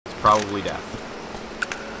Probably death.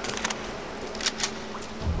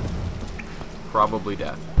 Probably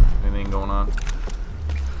death. Anything going on?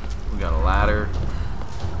 We got a ladder.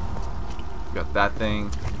 We got that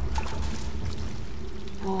thing.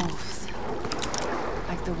 Wolves.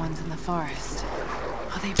 Like the ones in the forest.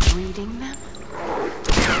 Are they breeding them?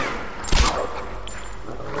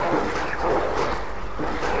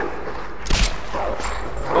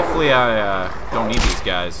 Hopefully I don't need these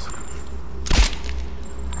guys.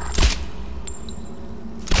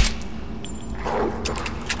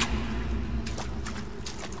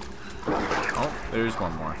 Oh, there's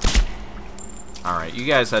one more. Alright, you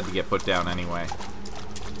guys had to get put down anyway.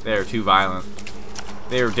 They are too violent.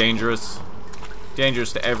 They are dangerous.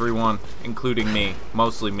 Dangerous to everyone, including me.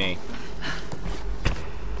 Mostly me.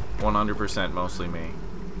 100% mostly me.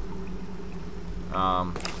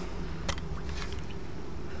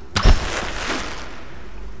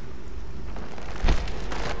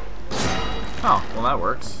 Oh, well that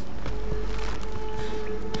works.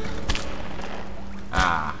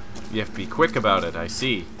 Ah, you have to be quick about it, I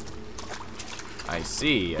see. I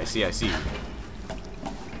see. I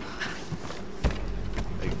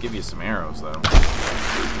could give you some arrows, though.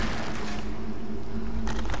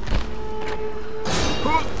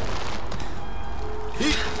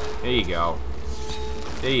 There you go.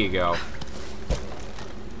 There you go.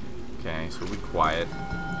 Okay, so we'll be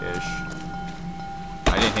quiet-ish.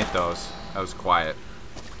 I didn't hit those. I was quiet.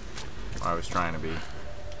 Or I was trying to be.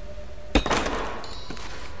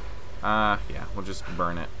 Yeah, we'll just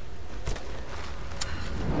burn it.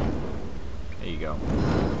 There you go.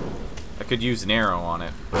 I could use an arrow on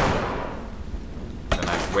it, but then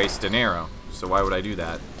I'd waste an arrow. So why would I do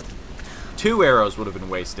that? 2 arrows would have been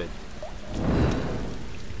wasted.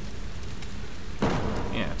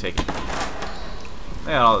 Yeah, take it.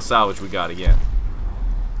 Yeah, all the salvage we got again.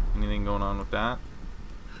 Anything going on with that?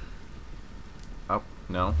 Oh,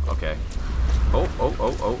 no. Okay.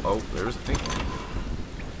 Oh, there's a thing.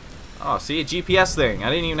 Oh, see, a GPS thing. I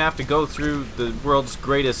didn't even have to go through the world's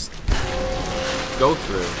greatest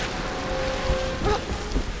go-through.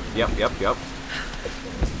 Yep.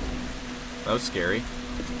 That was scary.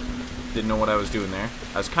 Didn't know what I was doing there.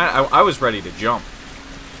 I was ready to jump,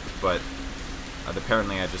 but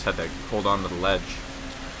apparently I just had to hold on to the ledge,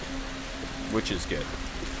 which is good,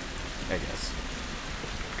 I guess.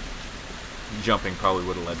 Jumping probably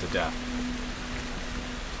would have led to death.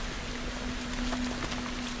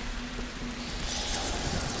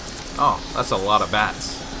 Oh, that's a lot of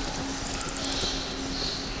bats.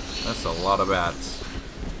 That's a lot of bats.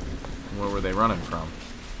 Where were they running from?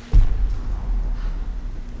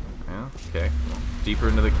 Yeah, okay. Well, deeper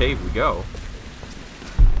into the cave we go.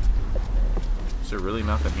 Is there really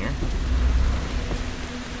nothing here?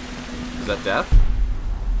 Is that death?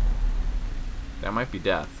 That might be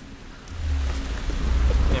death.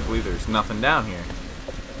 Can't believe there's nothing down here.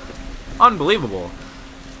 Unbelievable.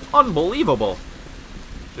 Unbelievable.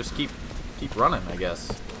 Just keep running, I guess.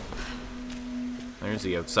 There's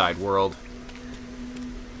the outside world.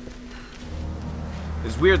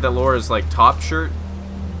 It's weird that Laura's like top shirt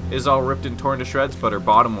is all ripped and torn to shreds, but her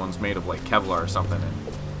bottom one's made of like Kevlar or something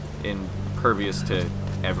and impervious to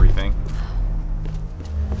everything.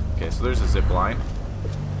 Okay, so there's a zip line.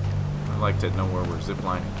 I'd like to know where we're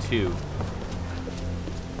ziplining to.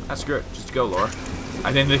 That's good. Just go, Laura.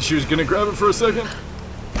 I didn't think she was gonna grab it for a second.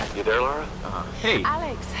 You there, Laura? Hey.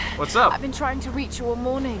 Alex. What's up? I've been trying to reach you all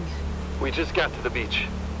morning. We just got to the beach.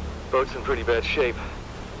 Boat's in pretty bad shape.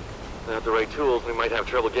 Without the right tools, we might have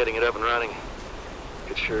trouble getting it up and running.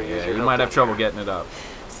 Could sure use your help. You might have trouble getting it up.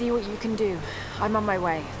 See what you can do. I'm on my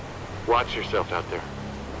way. Watch yourself out there.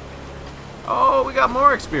 Oh, we got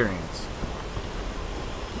more experience.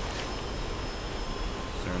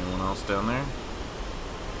 Is there anyone else down there?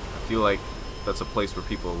 I feel like that's a place where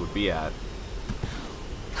people would be at.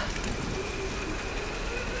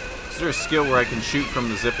 Is there a skill where I can shoot from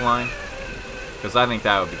the zip line? Because I think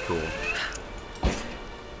that would be cool.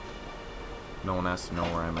 No one has to know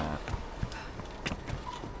where I'm at.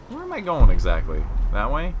 Where am I going exactly? That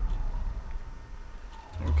way?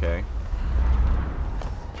 Okay.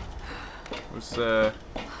 What's is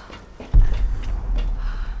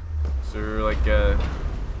there like a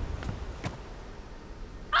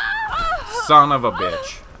son of a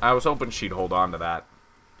bitch? I was hoping she'd hold on to that.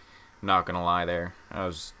 Not gonna lie there. I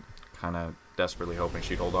was kind of desperately hoping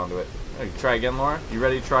she'd hold on to it. Hey, try again, Laura? You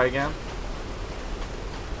ready to try again?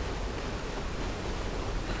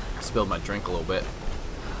 I spilled my drink a little bit.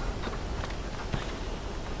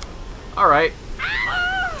 Alright.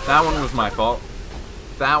 That one was my fault.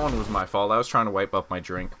 That one was my fault. I was trying to wipe up my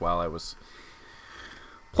drink while I was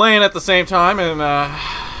playing at the same time and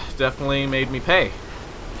definitely made me pay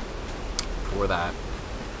for that.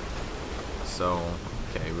 So,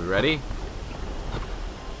 okay, we ready?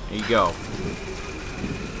 Here you go.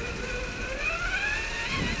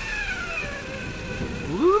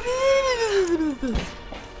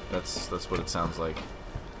 That's what it sounds like.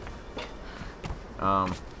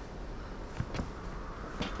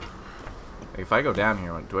 If I go down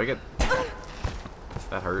here, do I get...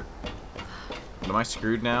 That hurt. Am I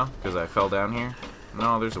screwed now because I fell down here?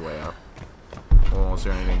 No, there's a way up. Well, is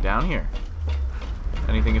there anything down here?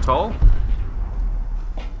 Anything at all?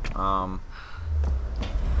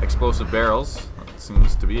 Explosive barrels. That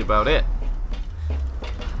seems to be about it.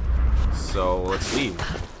 So, let's leave.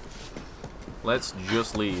 Let's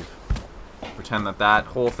just leave. Pretend that that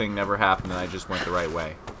whole thing never happened and I just went the right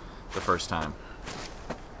way the first time.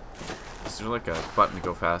 Is there like a button to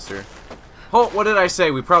go faster? Oh, what did I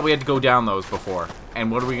say? We probably had to go down those before.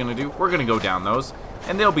 And what are we going to do? We're going to go down those.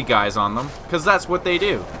 And there'll be guys on them. Because that's what they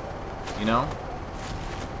do. You know?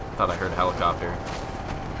 Thought I heard a helicopter.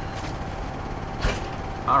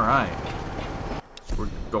 Alright. We're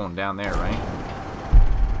going down there, right?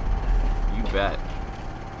 You bet.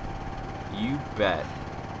 You bet.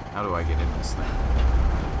 How do I get in this thing?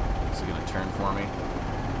 Is it going to turn for me?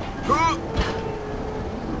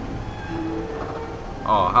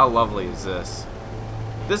 Oh, how lovely is this?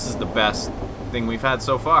 This is the best thing we've had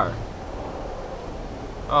so far.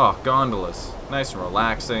 Oh, gondolas. Nice and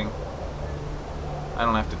relaxing. I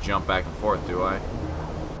don't have to jump back and forth, do I?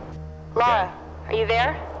 Laura, are you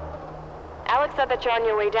there? Alex said that you're on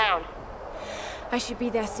your way down. I should be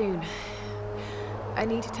there soon. I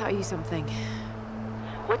need to tell you something.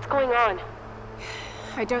 What's going on?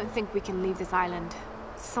 I don't think we can leave this island.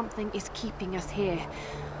 Something is keeping us here.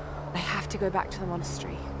 I have to go back to the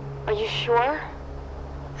monastery. Are you sure?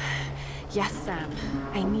 Yes, Sam.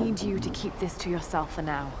 I need you to keep this to yourself for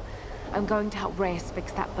now. I'm going to help Reyes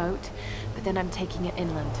fix that boat, but then I'm taking it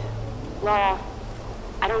inland. Laura,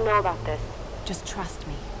 I don't know about this. Just trust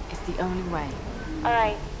me. It's the only way. All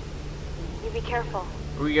right. You be careful.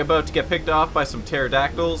 Are we about to get picked off by some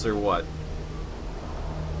pterodactyls or what?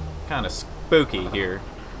 Kind of spooky here.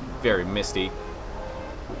 Very misty.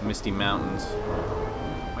 Misty mountains.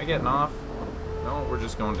 Am I getting off? No, we're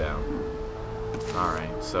just going down.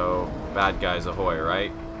 Alright, so bad guys ahoy,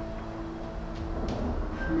 right?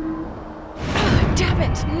 Damn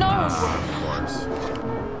it! No!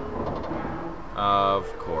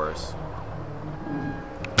 Of course.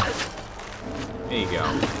 There you go.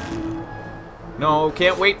 No,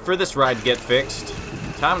 can't wait for this ride to get fixed.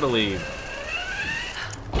 Time to leave.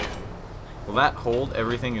 Will that hold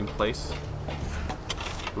everything in place?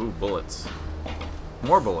 Ooh, bullets.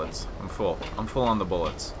 More bullets. I'm full. I'm full on the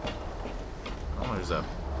bullets. Oh, there's a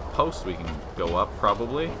post we can go up,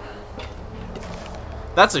 probably.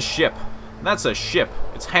 That's a ship. That's a ship.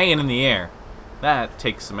 It's hanging in the air. That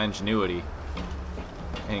takes some ingenuity.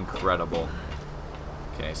 Incredible.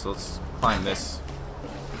 Okay, so let's climb this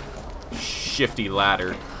shifty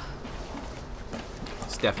ladder.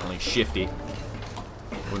 It's definitely shifty.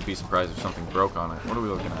 Wouldn't be surprised if something broke on it. What are we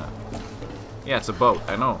looking at? Yeah, it's a boat.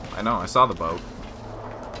 I know. I saw the boat.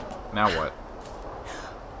 Now what?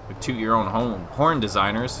 We toot your own horn,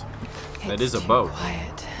 designers. That is a boat.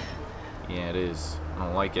 Quiet. Yeah, it is. I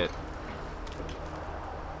don't like it.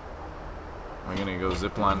 Am I gonna go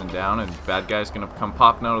ziplining down and bad guys gonna come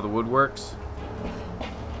popping out of the woodworks?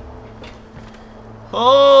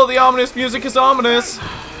 Oh, the ominous music is ominous.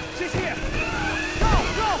 She's here. Go!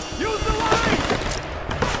 Use the line.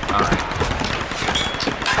 All right.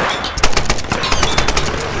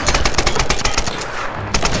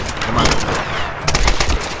 Come on.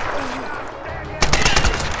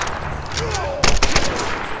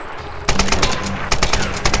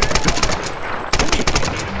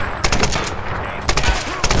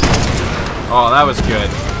 Oh, that was good.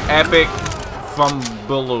 Epic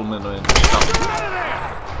fumble.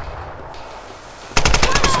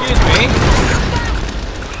 Excuse me.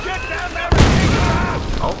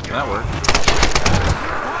 Oh, that worked.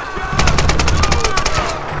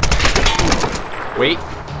 Wait.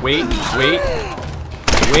 Wait.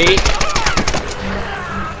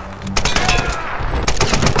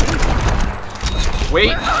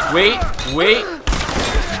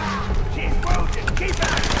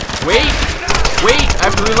 Wait, I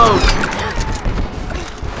have to reload.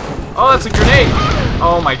 Oh, that's a grenade.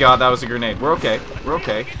 Oh my god, that was a grenade. We're okay. We're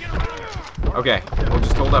okay. Okay, we'll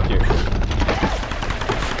just hold up here.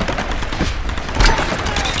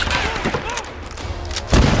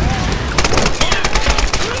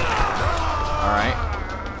 Alright.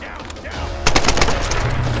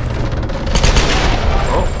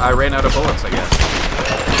 Oh, I ran out of bullets, I guess.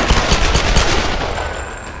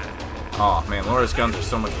 Oh man, Laura's guns are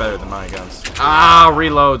so much better than my guns. Ah,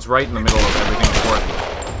 reloads right in the middle of everything important.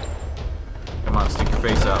 Come on, stick your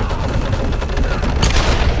face up.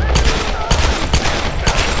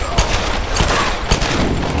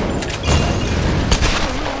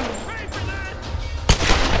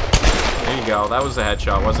 There you go. That was a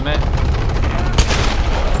headshot, wasn't it?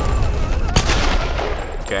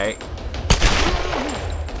 Okay.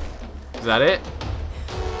 Is that it?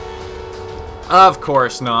 Of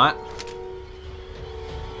course not.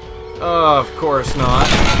 Of course not.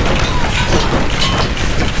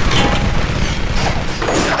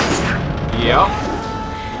 Yep.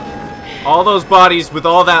 All those bodies with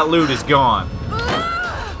all that loot is gone.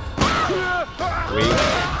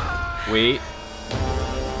 Wait.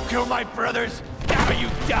 Kill my brothers, now you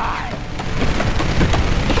die.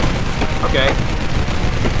 Okay.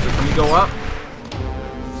 So can we go up?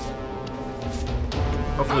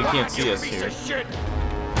 Hopefully he can't see us here.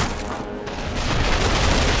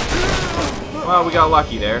 Well, we got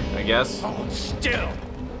lucky there, I guess. Hold still.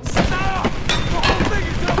 Stop! The whole thing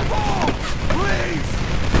is gonna fall! Please!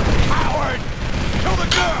 Howard! Kill the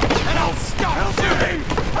girl, and I'll stop shooting!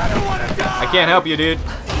 I don't want to die! I can't help you, dude.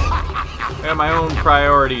 I have my own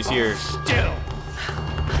priorities here. Still!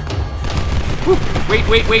 Whew. Wait.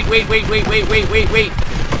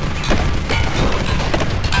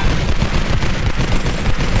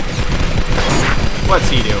 What's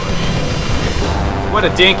he doing? What a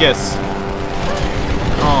dinkus.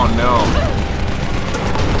 Oh no.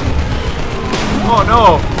 Oh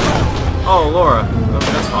no. Oh, Laura. Oh,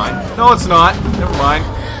 that's fine. No, it's not. Never mind.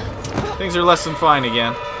 Things are less than fine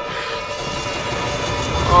again.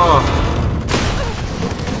 Oh.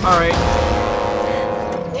 Alright.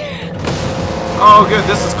 Oh, good.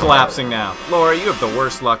 This is collapsing now. Laura, you have the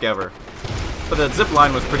worst luck ever. But the zip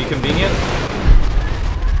line was pretty convenient.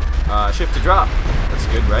 Shift to drop. That's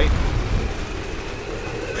good, right?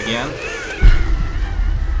 Again.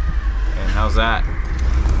 And how's that?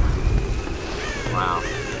 Wow.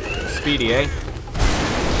 Speedy, eh?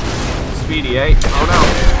 Speedy, eh? Oh no.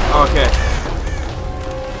 Okay.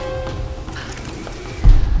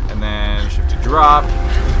 And then shift to drop.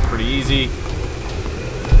 Pretty easy.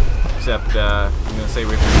 Except, I'm gonna say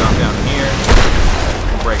we have to drop down here.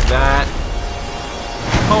 We'll break that.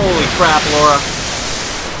 Holy crap, Laura.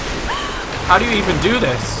 How do you even do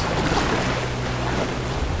this?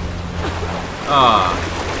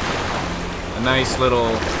 A nice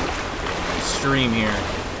little stream here.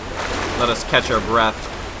 Let us catch our breath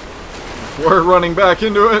before running back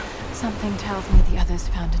into it. Something tells me the others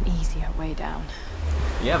found an easier way down.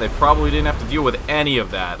 Yeah, they probably didn't have to deal with any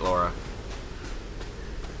of that, Laura.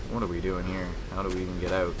 What are we doing here? How do we even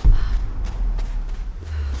get out?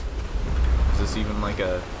 Is this even like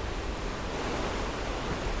a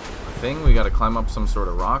thing? We gotta climb up some sort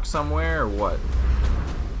of rock somewhere, or what?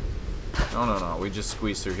 No. We just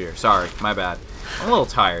squeezed through here. Sorry, my bad. I'm a little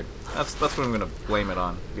tired. That's what I'm gonna blame it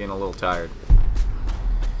on. Being a little tired.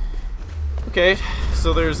 Okay,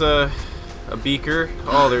 so there's a beaker.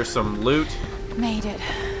 Oh, there's some loot. Made it.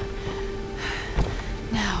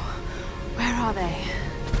 Now, where are they?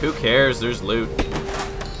 Who cares? There's loot.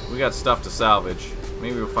 We got stuff to salvage.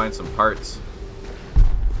 Maybe we'll find some parts.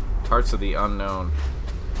 Parts of the unknown.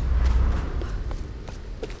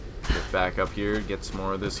 Get back up here, get some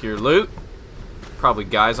more of this here loot. Probably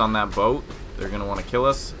guys on that boat. They're gonna want to kill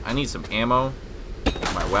us. I need some ammo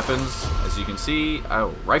for my weapons. As you can see,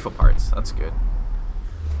 oh, rifle parts. That's good.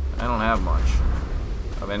 I don't have much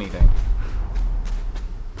of anything.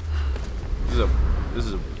 This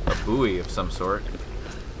is a buoy of some sort.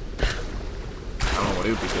 I don't know what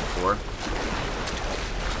it would be good for.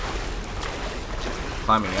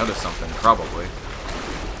 Climbing out of something, probably.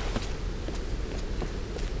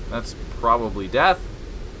 That's probably death.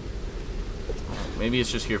 Maybe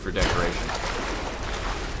it's just here for decoration.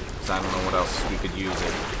 Because I don't know what else we could use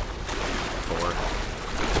it for.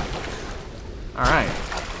 Alright.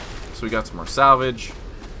 So we got some more salvage.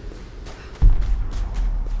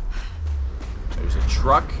 There's a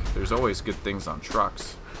truck. There's always good things on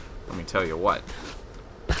trucks. Let me tell you what.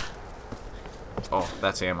 Oh,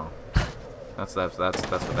 that's ammo. That's what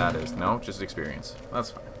that is. No, just experience.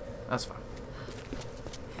 That's fine. That's fine.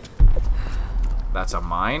 That's a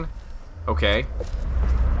mine? Okay.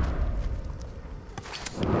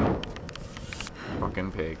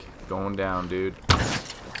 Fucking pig. Going down, dude.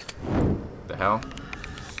 The hell?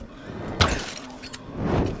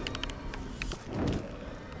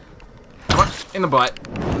 Come on, in the butt.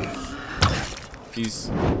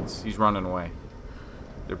 He's running away.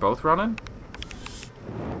 They're both running?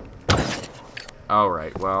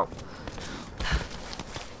 Alright, well.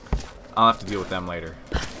 I'll have to deal with them later.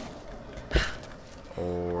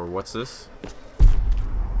 Or what's this?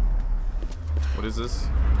 What is this?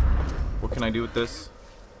 What can I do with this?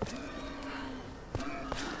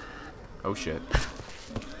 Oh shit.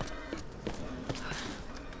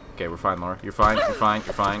 Okay, we're fine, Laura. You're fine, you're fine,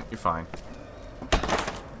 you're fine, you're fine.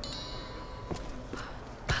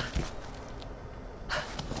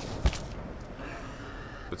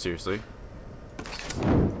 But seriously.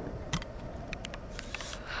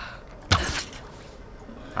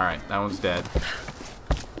 Alright, that one's dead.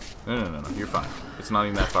 No, you're fine. It's not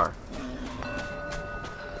even that far.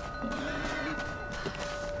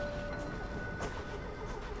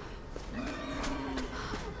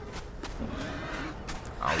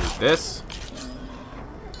 I'll leave this.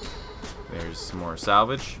 There's some more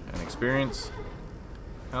salvage and experience.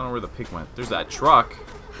 I don't know where the pig went. There's that truck.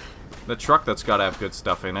 The truck that's got to have good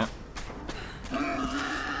stuff in it.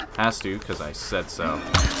 Has to, because I said so.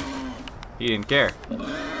 He didn't care.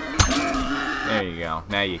 There you go.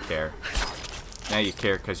 Now you care. Now you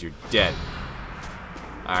care because you're dead.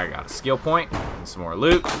 I got a skill point and some more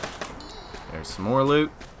loot. There's some more loot.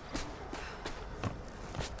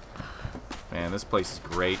 Man, this place is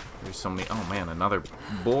great. There's so many... Oh, man, another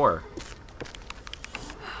boar.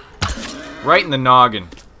 Right in the noggin.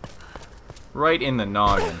 Right in the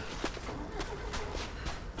noggin.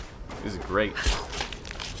 This is great.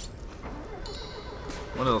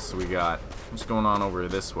 What else do we got? What's going on over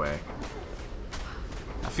this way?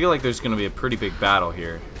 I feel like there's going to be a pretty big battle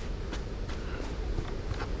here.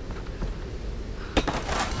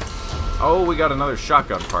 Oh, we got another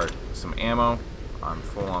shotgun part. Some ammo. I'm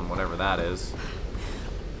full on whatever that is.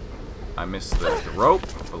 I missed the rope.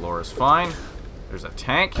 The Laura's fine. There's a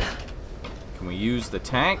tank. Can we use the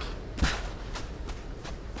tank?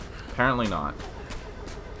 Apparently not.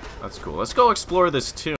 That's cool. Let's go explore this tomb.